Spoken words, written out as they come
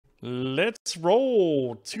Let's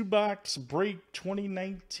roll. 2-box break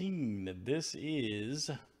 2019. This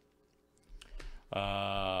is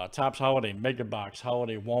Topps Holiday Mega Box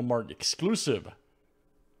Holiday Walmart exclusive.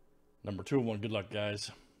 Number 201. Good luck,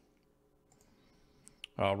 guys.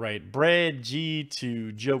 All right. Brad G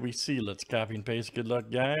to Joey C. Let's copy and paste. Good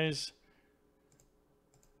luck, guys.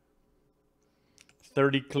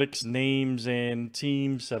 30 clicks, names, and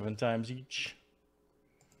teams, 7 times each.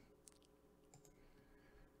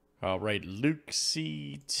 All right, Luke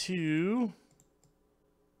C. to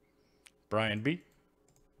Brian B.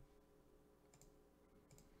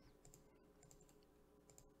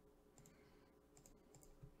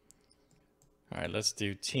 All right, let's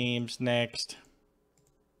do teams next.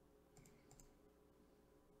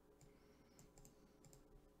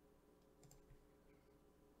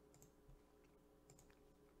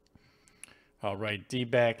 All right,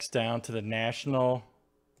 D-backs down to the National.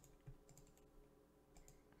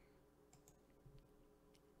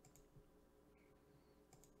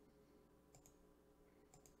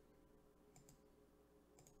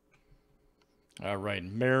 All right,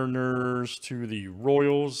 Mariners to the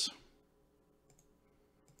Royals.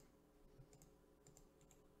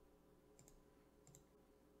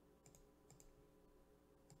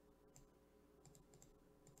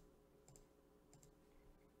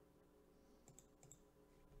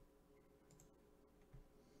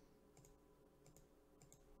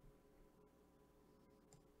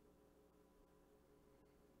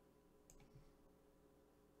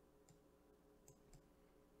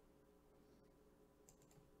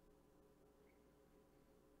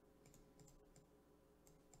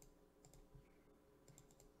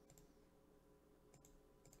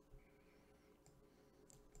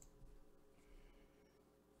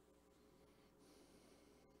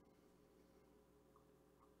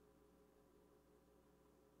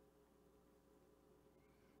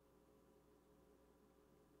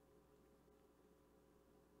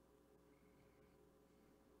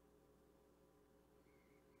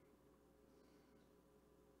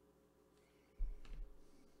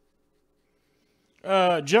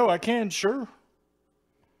 Joe, I can, sure.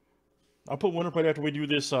 I'll put one up right after we do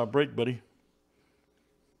this break, buddy.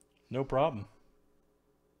 No problem.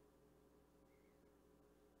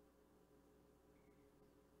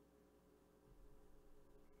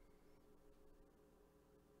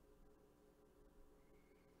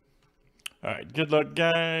 All right, good luck,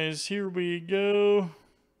 guys. Here we go.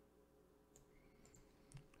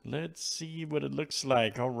 Let's see what it looks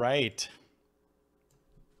like. All right.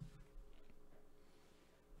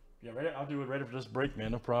 Yeah, right. I'll do it right after this break,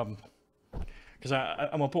 man. No problem. Because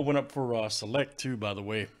I'm going to put one up for Select, too, by the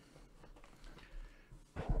way.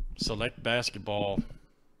 Select basketball.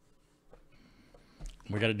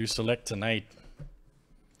 We got to do Select tonight.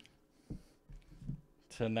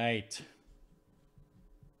 Tonight.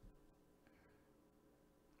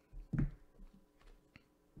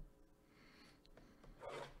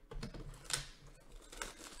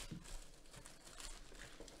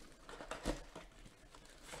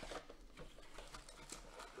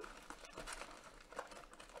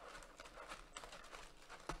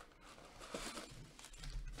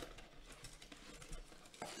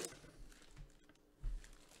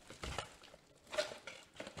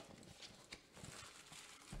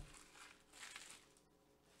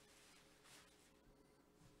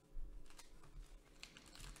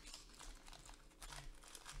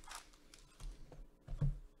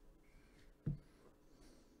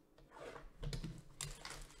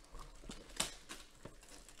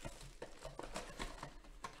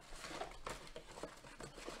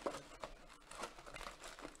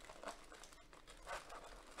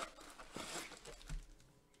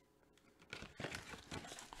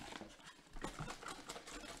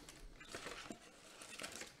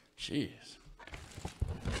 Jeez.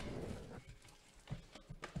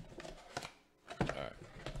 All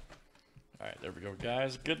right, there we go,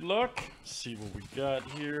 guys. Good luck. See what we got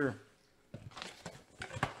here.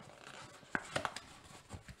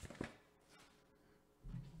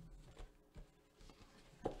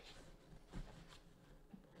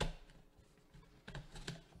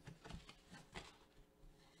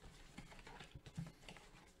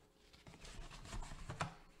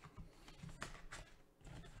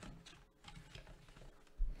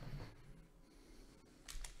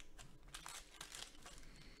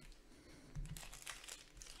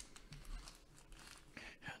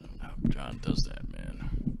 John does that, man.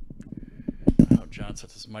 I don't know how John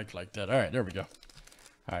sets his mic like that. All right, there we go.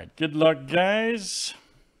 All right, good luck, guys.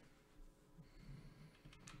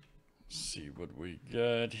 Let's see what we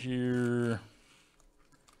got here.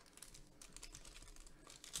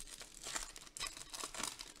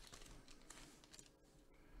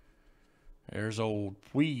 There's old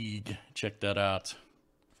Puig. Check that out.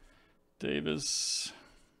 Davis.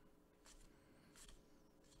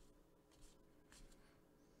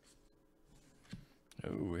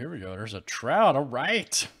 Oh, here we go. There's a Trout. All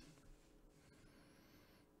right.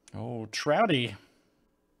 Oh, Trouty.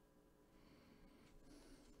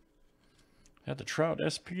 Had the Trout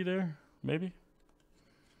SP there, maybe?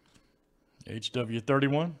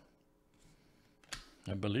 HW31.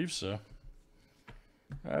 I believe so.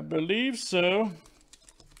 I believe so.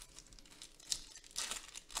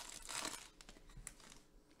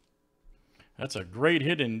 That's a great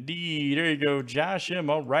hit indeed. There you go, Josh M.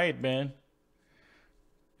 All right, man.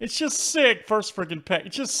 It's just sick. First freaking pack.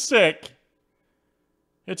 It's just sick.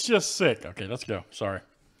 It's just sick. Okay, let's go. Sorry.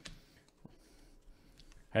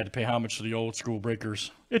 I had to pay homage to the old school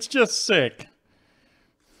breakers. It's just sick.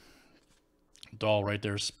 Doll right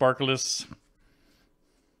there. Sparkless.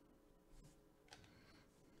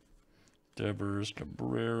 Devers,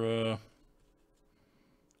 Cabrera.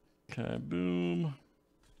 Kaboom.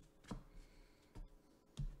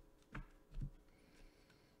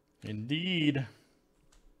 Indeed.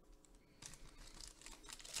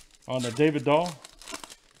 On the David Dahl.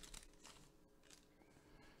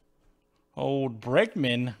 Old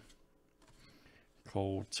Breckman.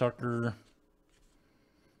 Cole Tucker.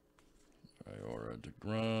 Iora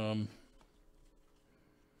DeGrom.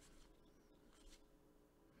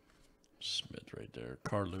 Smith right there.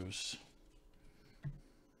 Carlos.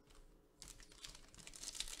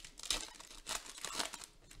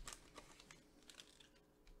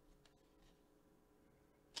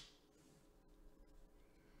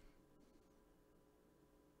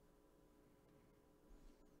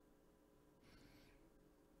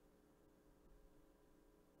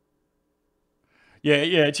 Yeah,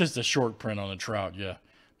 it's just a short print on the Trout, yeah.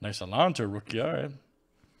 Nice Alonso rookie, all right.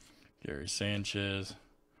 Gary Sanchez.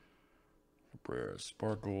 Cabrera,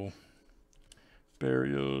 Sparkle.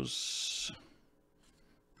 Barrios.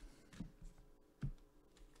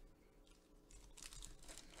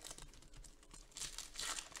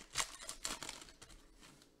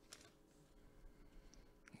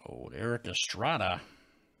 Old Eric Estrada.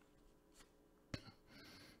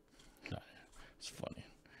 It's funny.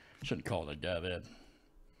 Shouldn't call that guy that.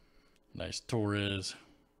 Nice Torres.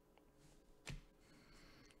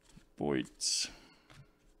 Boyts.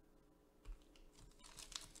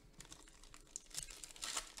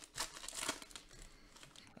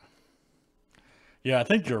 Yeah, I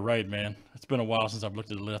think you're right, man. It's been a while since I've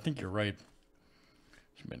looked at the list. I think you're right.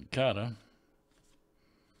 Mancada.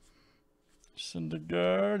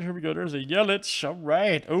 Syndergaard. Here we go. There's a Yelich. All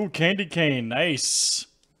right. Oh, Candy Cane. Nice.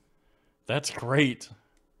 That's great.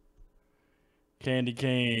 Candy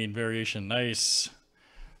Cane variation. Nice.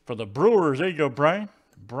 For the Brewers, there you go, Brian.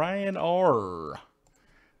 Brian R.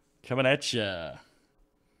 Coming at ya.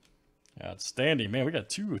 Outstanding. Man, we got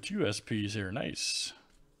two SPs here. Nice.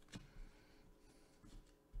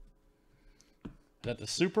 Is that the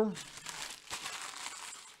Super? Is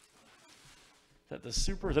that the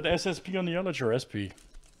Super? Is that the SSP on the Yelich or SP?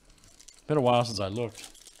 Been a while since I looked.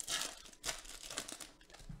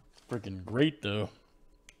 Freaking great, though.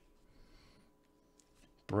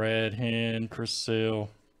 Brad Hand, Chris Sale.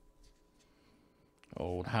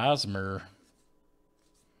 Old Hosmer.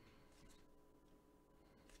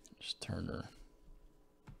 Just Turner.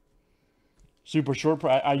 Super short.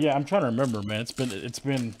 Yeah, I'm trying to remember, man. It's been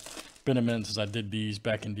a minute since I did these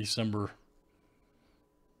back in December.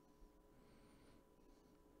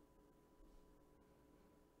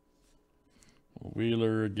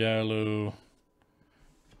 Wheeler, Gallo.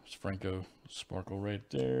 There's Franco Sparkle right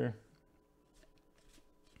there.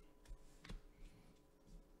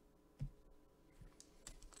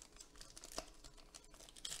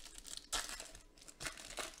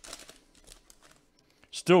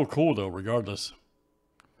 Still cool, though, regardless.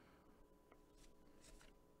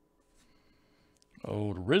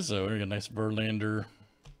 Old Rizzo. There you go. Nice Verlander.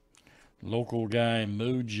 Local guy,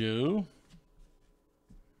 Mojo.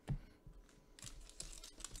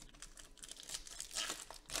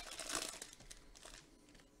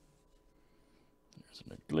 There's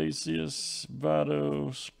an Iglesias,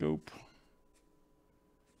 Votto, Scope.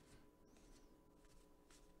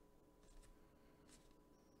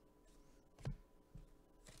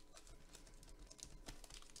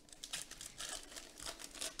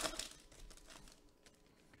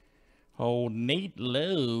 Old Nate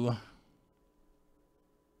Lowe.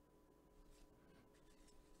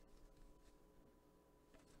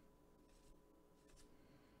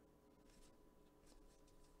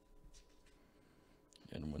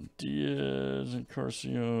 Edwin Diaz and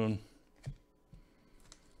Carcion.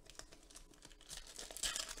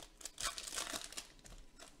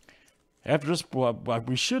 After this,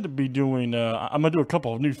 we should be doing, I'm going to do a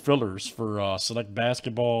couple of new fillers for Select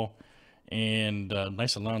Basketball and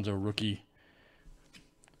nice Alonzo rookie.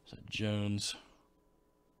 Is that Jones?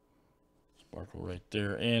 Sparkle right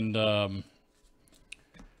there. And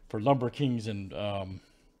for Lumber Kings and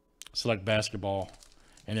Select Basketball.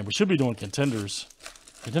 And then we should be doing Contenders.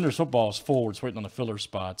 Contenders football is full. We're just waiting on the filler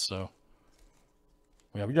spots. So,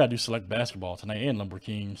 yeah, we got to do Select Basketball tonight and Lumber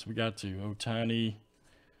Kings. We got to. Otani.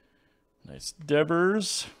 Nice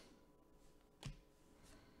Devers.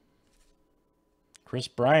 Chris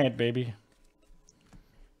Bryant, baby.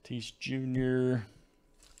 Tease Jr.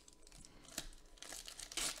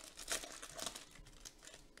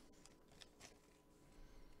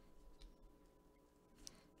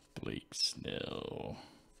 Blake Snell.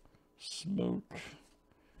 Smoke.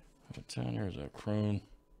 Down here's a Crone.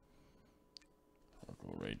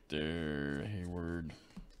 Go right there. Hayward.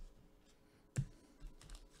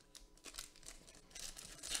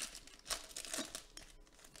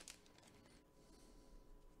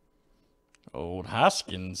 Old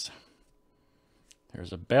Hoskins.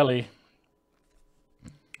 There's a Belly.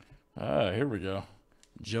 Here we go.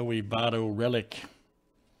 Joey Votto relic.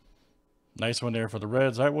 Nice one there for the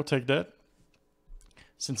Reds. All right, we'll take that.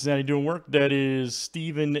 Cincinnati doing work. That is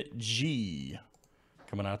Stephen G.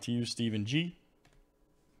 Coming out to you, Stephen G.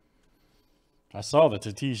 I saw the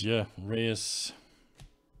Tatis, yeah. Reyes.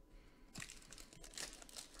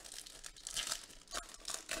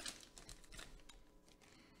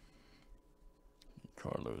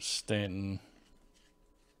 Carlos Stanton.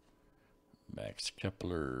 Max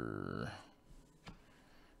Kepler.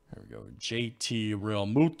 There we go. JT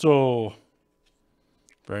Realmuto.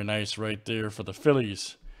 Very nice right there for the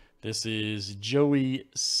Phillies. This is Joey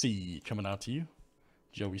C. coming out to you.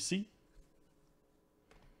 Joey C.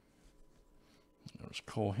 There's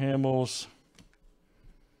Cole Hamels.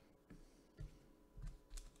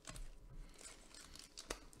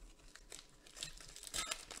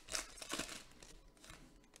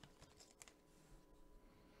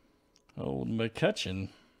 Old McCutcheon.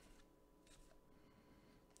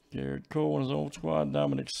 Garrett Cole and his old squad.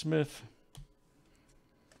 Dominic Smith.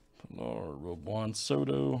 Pilar Juan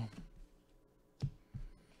Soto.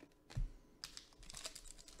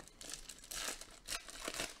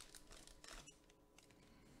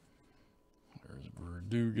 There's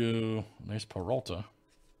Verdugo. Nice Peralta.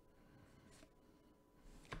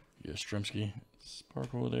 Yastrzemski.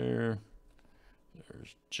 Sparkle there.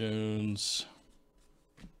 There's Jones.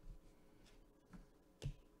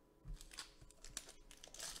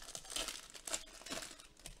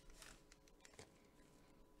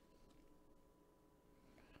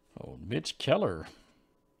 Oh, Mitch Keller.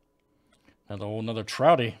 Another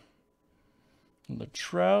Trouty. And the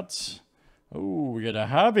Trouts. Oh, we got a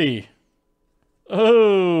Hobby.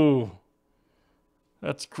 Oh,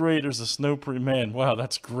 that's great. There's a Snow Man. Wow,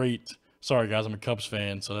 that's great. Sorry, guys, I'm a Cubs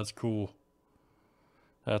fan, so that's cool.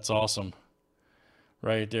 That's awesome.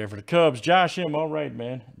 Right there for the Cubs. Josh M. All right,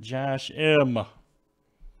 man. Josh M.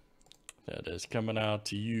 That is coming out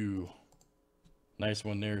to you. Nice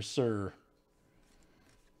one there, sir.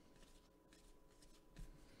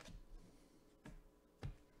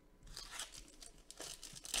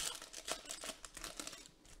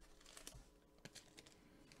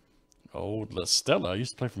 Old La Stella. I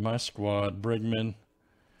used to play for my squad. Brigman.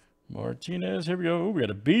 Martinez. Here we go. Ooh, we got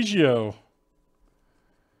a Biggio.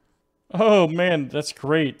 Oh, man. That's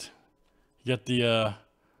great. You got the,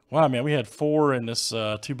 wow, man. We had 4 in this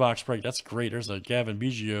 2-box break. That's great. There's a Gavin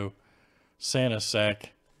Biggio Santa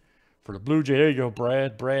sack for the Blue Jay. There you go,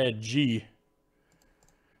 Brad. Brad G.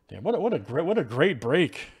 Damn, what a great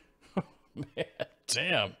break. Man,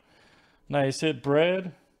 damn. Nice hit,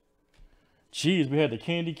 Brad. Jeez, we had the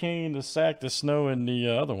candy cane, the sack, the snow, and the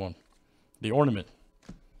other one. The ornament.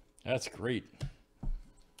 That's great.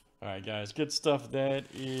 All right, guys. Good stuff. That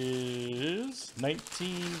is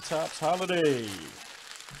 19 Topps Holiday.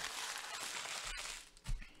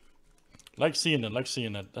 Like seeing that. Like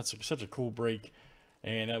seeing that. That's such a cool break.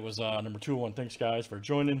 And that was number 201. Thanks, guys, for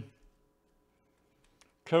joining.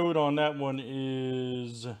 Code on that one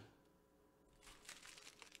is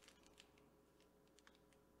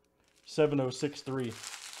 7063.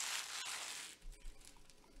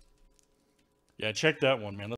 Yeah, check that one, man.